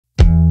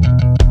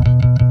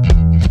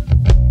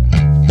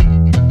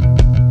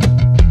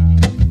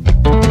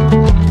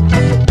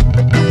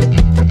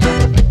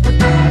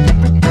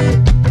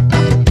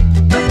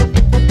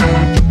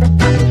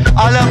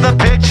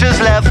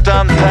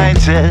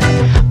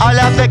All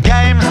of the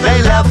games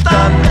they left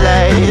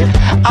unplayed,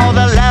 all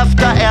the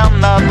laughter in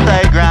the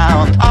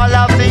playground, all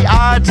of the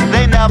art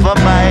they never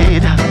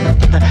made.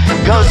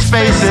 Ghost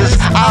faces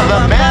of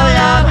a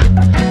million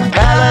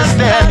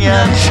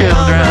Palestinian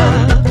children.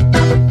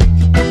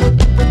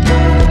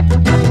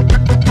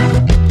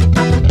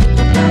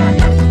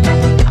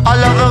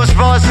 All of those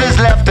voices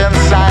left in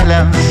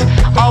silence,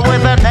 all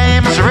with their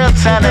names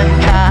written in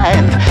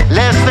kind.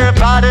 Lest their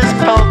bodies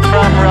pulled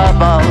from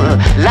rubble,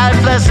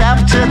 lifeless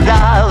empty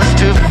dolls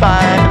to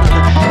find.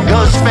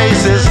 Ghost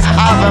faces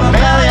of a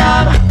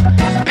million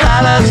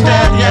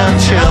Palestinian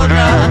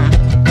children.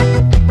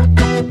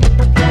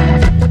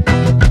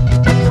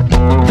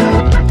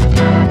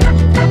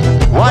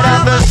 What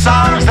are the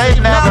songs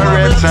they've never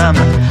written?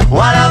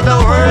 What are the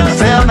words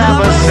they'll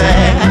never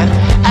sing?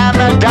 And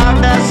the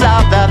darkness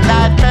of the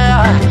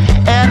nightmare,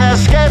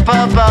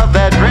 inescapable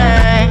that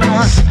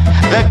rings.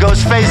 The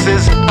ghost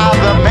faces of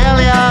a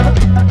million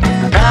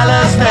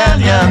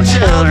Palestinian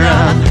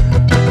children.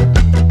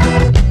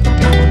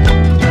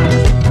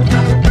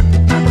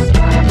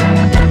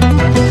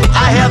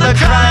 I hear the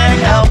crying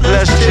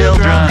helpless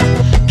children,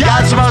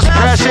 God's most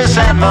precious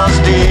and most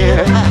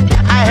dear.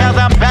 I hear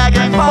them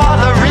begging for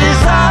the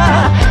reason.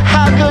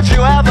 How could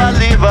you ever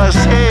leave us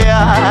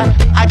here?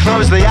 I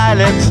close the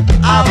eyelids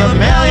of a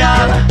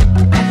million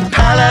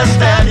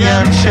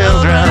Palestinian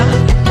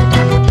children.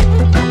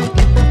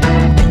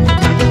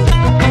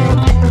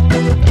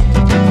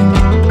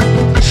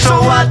 So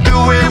what do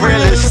we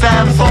really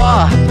stand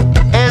for?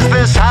 Is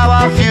this how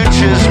our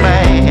future's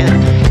made?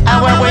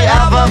 And when we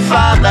ever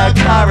find the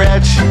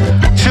courage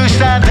to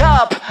stand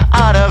up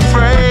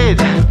unafraid,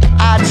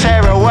 I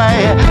tear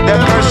away the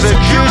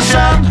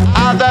persecution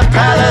of the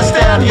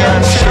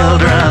Palestinian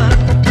children.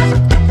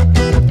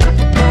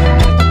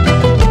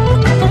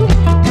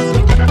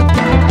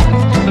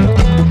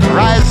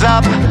 Rise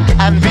up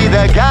and be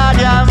the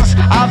guardians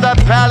of the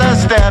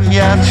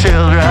Palestinian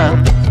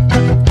children.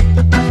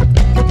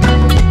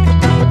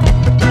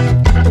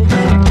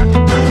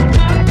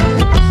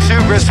 To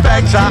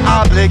respect our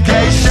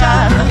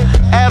obligation,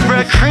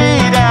 every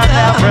creed and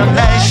every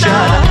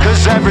nation,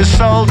 'cause every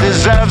soul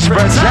deserves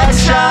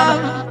protection.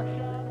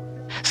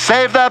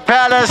 Save the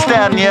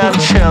Palestinian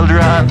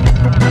children.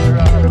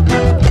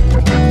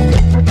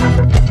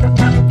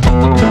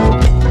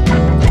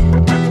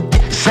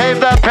 Save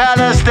the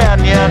Palestinian